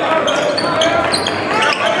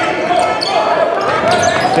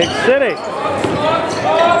 Big City.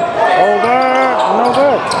 Over. No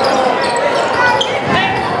good.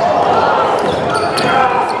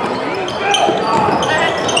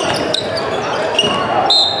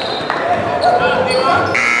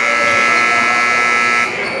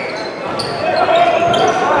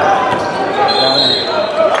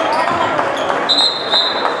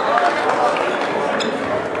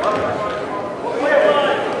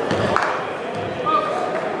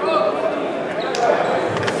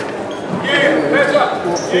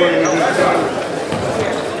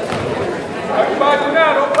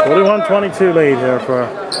 Forty-one 22 lead here for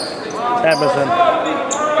Edmondson.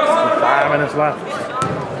 5 minutes left.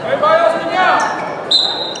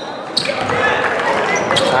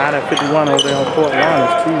 Tied at 51 over there on court line.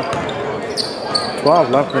 There's 2:12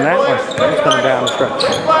 left in that one. He's coming down the stretch.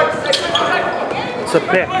 It's a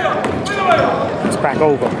pick. It's back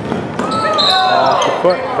over. Off the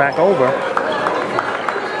foot, back over.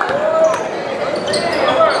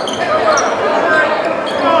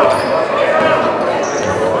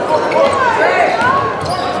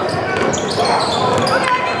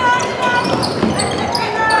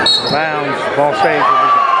 Bounds, ball stays.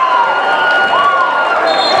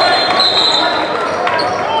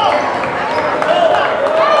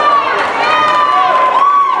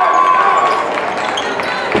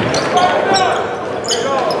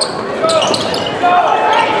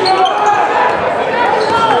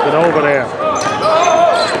 Get over there.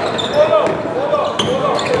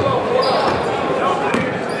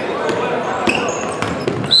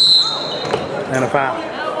 And a foul.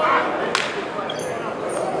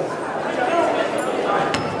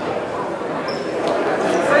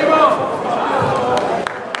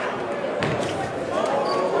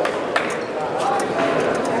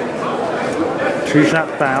 Two-shot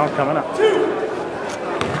foul coming up.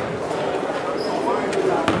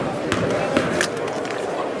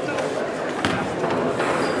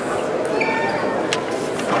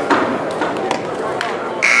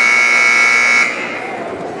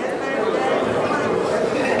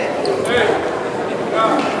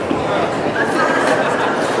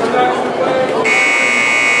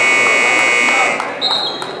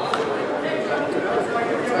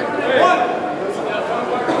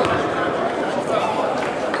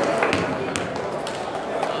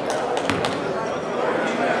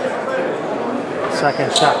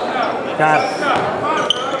 Second shot. Got it.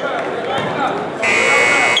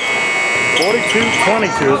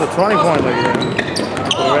 42-22. It's a 20-point lead here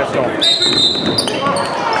for the Red Storm.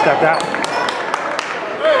 Stepped out.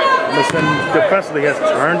 Edmondson defensively has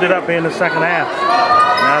turned it up in the second half.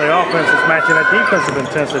 Now the offense is matching that defensive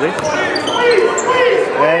intensity.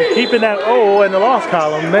 And keeping that O in the loss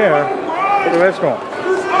column there for the Red Storm.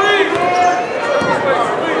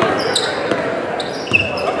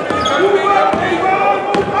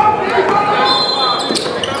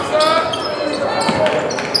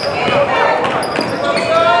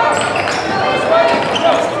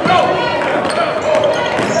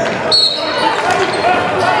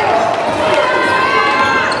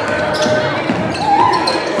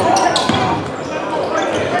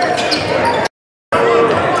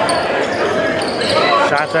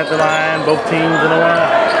 Shots at the line, both teams in the line.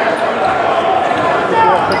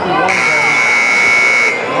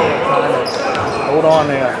 Hold on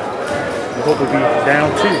there. We hope we'll be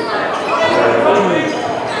down 2.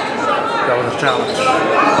 That was a challenge.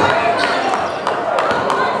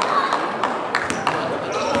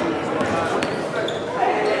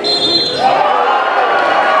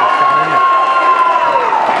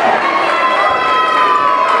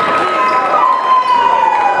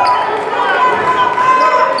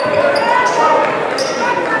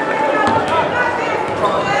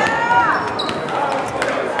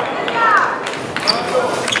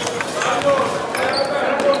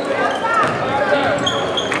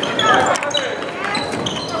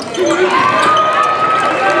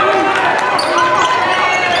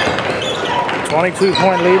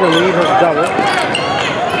 22-point lead. The lead has doubled.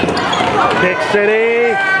 Pick City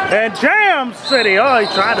and Jam City. Oh, he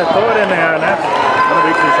tried to throw it in there, and that's going to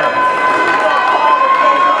be 2 shots.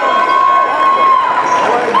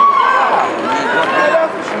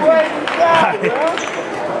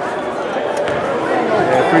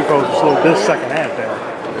 Yeah, free throws are slow this second half there.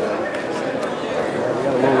 We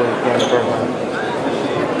got a little of the first one.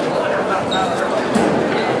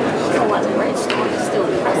 Still wasn't great score, still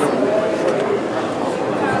impressive.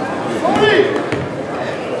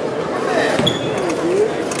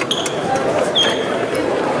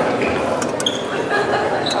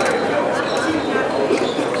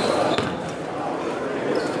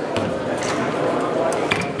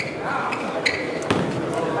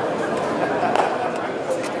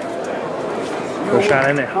 First shot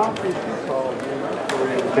in there.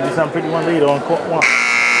 57-51 lead on court 1. No,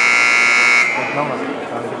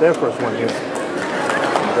 trying to get their first one here.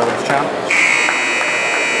 Double challenge.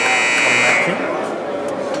 2019.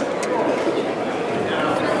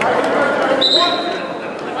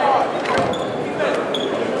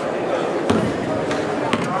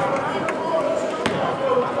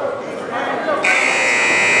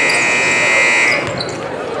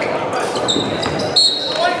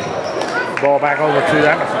 Ball back over to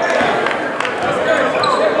Edmondson.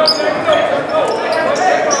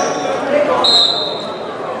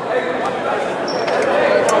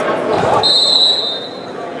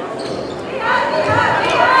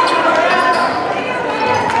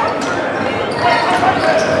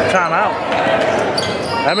 Timeout.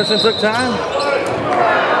 Edmondson took time.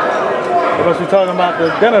 They must be talking about the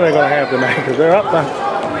dinner they're going to have tonight because they're up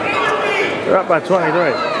by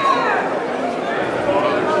 23.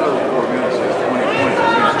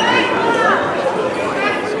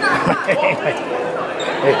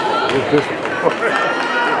 Hey, what's this?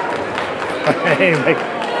 Hey, mate.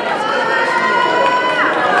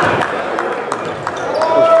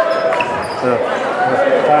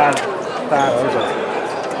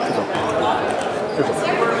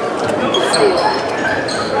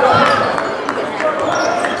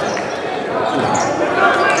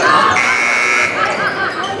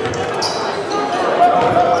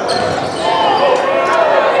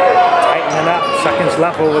 Tightening up. Seconds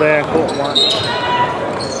left over there in court 1.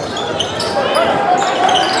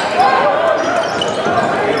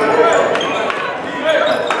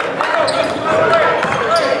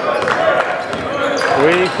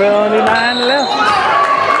 $3:49 left.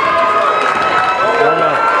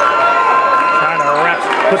 Trying to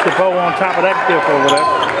put the bow on top of that dip over there.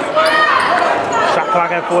 Shot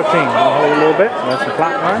clock at 14. We'll hold a little bit. That's the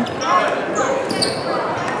clock run.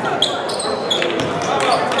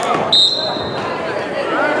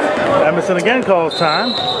 Edmondson again calls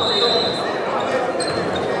time.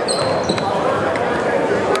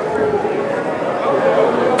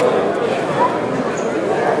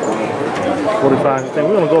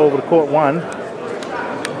 We're going to go over to court 1.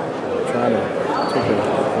 Trying to take a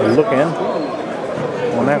look in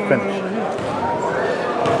on that finish.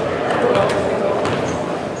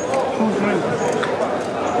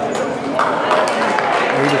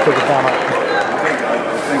 We just took a timeout.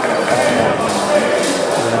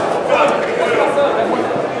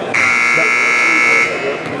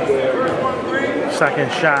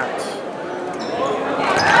 Second shot.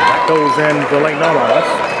 That goes in the late normal. That's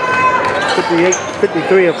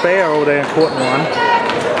 58-53 affair over there in court 1.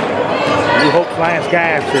 New Hope's last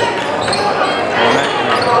gas here.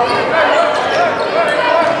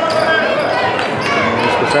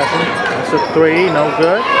 This possession. That's a 3, no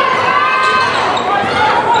good.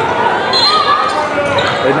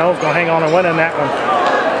 They know it's going to hang on and win in that one.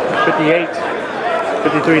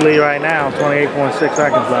 58-53 lead right now. 28.6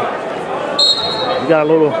 seconds left. We got a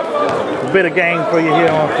little bit of game for you here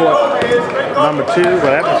on court number 2,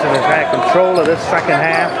 but Edmondson has had control of this second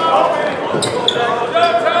half.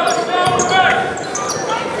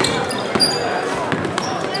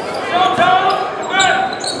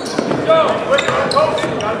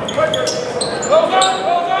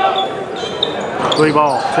 Three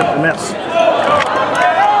ball, tip and miss.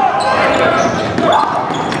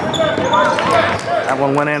 That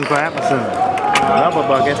one went in for Edmondson. Another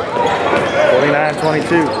bucket.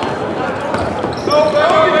 49-22.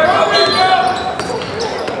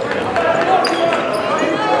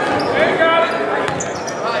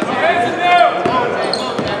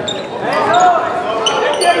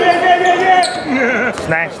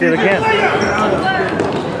 Snatched it again.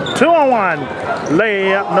 2-on-1.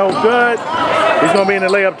 Layup, no good. He's going to be in the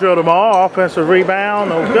layup drill tomorrow. Offensive rebound,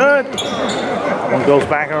 no good. One goes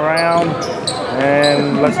back around.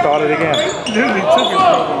 And let's start it again. 2 on 1. Lay up, no good. He's going to be in the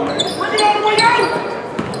layup drill tomorrow. Offensive rebound, no good. One goes back around. And let's start it again. 2 on 1. Lay up, no good. He's going to be in the layup drill tomorrow. Offensive rebound, no good. One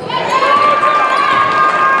goes back around. And let's start it again.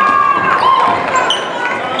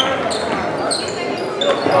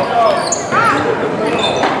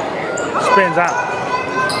 spins out.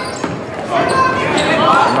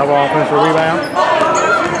 Another offensive rebound.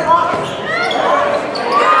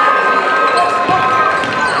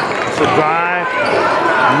 It's a drive.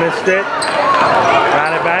 Missed it.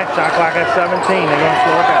 Got it back. Shot clock at 17. They're going to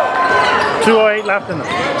slow it down. 2:08 left in them.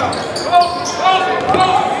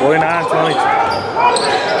 49-22.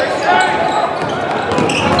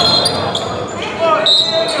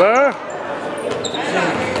 Burr.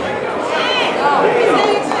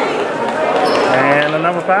 And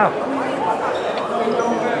another foul.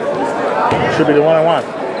 Should be the 1-on-1.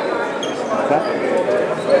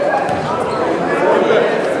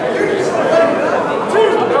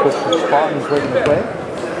 Spartans waiting to play.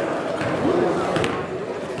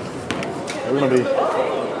 We're going to be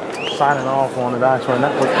signing off on the Dinosaur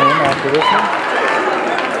Network team after this one.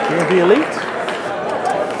 Here the Elite.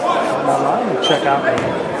 Come online and check out the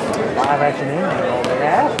live action here and all they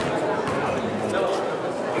have.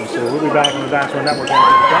 And so we'll be back on the Dinosaur Network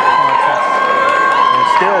contest. And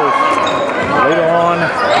still, later on,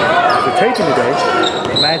 after taping today,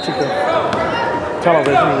 Magic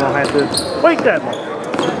Television, you won't have to wait that long.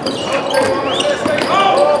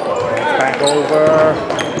 Back over.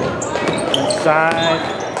 Inside.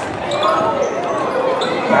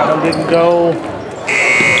 That one didn't go.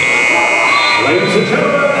 Ladies and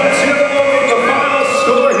gentlemen, that's the final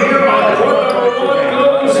score here on court number 1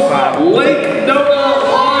 goes Lake Noah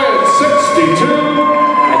Lions 62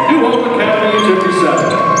 and New Hope Academy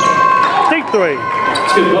 57. Deep three.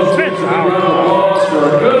 Let's give both teams a big round of applause for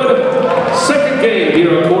a good second game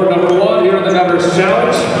here on court number 1 here in the Governor's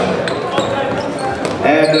Challenge.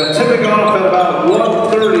 And tipping off at about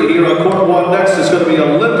 1:30 here on court 1 next is going to be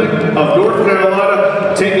Olympic of North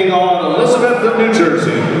Carolina taking on Elizabeth of New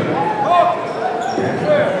Jersey.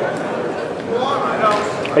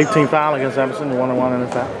 18 foul against Edmondson, 1-on-1 in the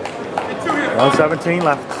foul. 1:17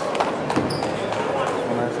 left.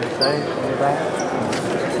 As they say, way back.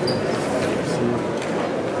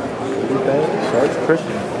 Search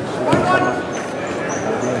Christian.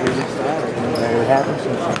 What happens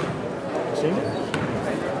since you see it?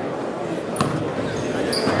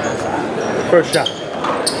 First shot.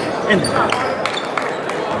 In.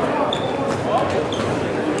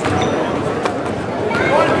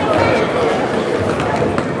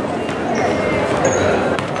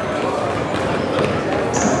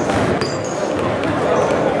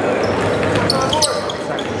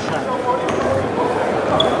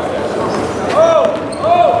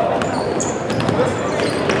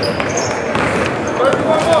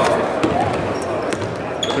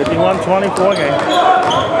 51-24 game.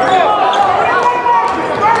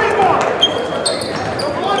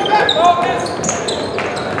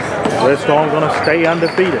 Red Storm going to stay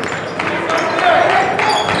undefeated.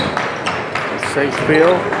 Safe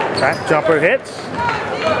field, back jumper hits,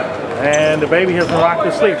 and the baby has been rocked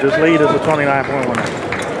to sleep. This lead is a 29-point winner.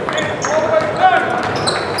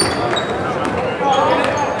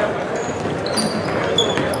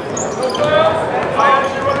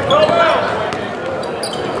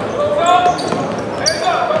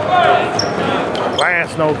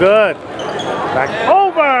 Glass no good. Back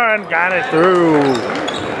over and got it through.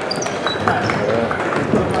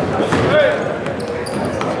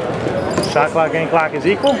 Shot clock, game clock is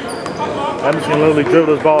equal. Edmondson literally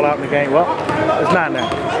dribbled this ball out in the game. Well, it's not now.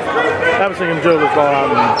 Edmondson can dribble this ball out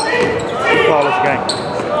and call this game.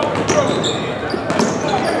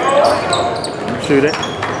 Shoot it.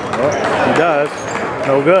 Well, he does.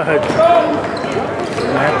 No good.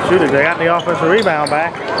 They have to shoot it. They got the offensive rebound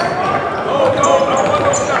back.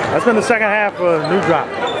 That's been the second half of New Drop.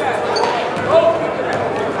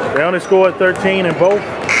 They only scored 13 in both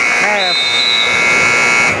halves,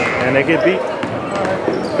 and they get beat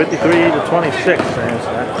 53-26. And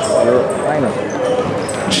that's your final.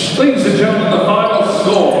 Ladies and gentlemen, the final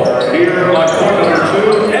score here on court number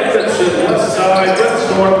 2, Edmondson Westside, Red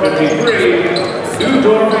Storm 53, New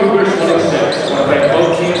Dorp Cougars 26. I want to thank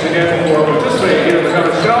both teams again for participating here in the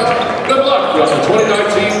coverage challenge. Good luck for the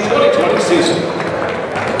 2019-2020 season.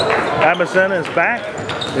 Edmondson is back.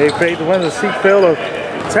 They paid to win the seat field of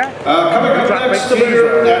Tate. Coming up next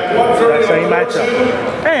here at 1:30 that same matchup.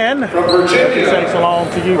 And from Virginia, say so long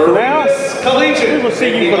to you for now. We will see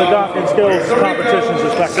you for the dunk and skills competitions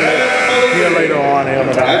respectively here later on here on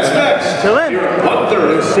the That's next. Until then,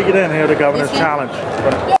 we'll see you then here at the Governor's Challenge.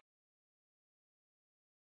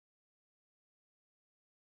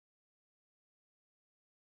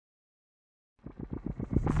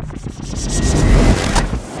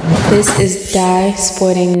 This is Die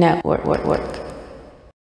Sporting Network.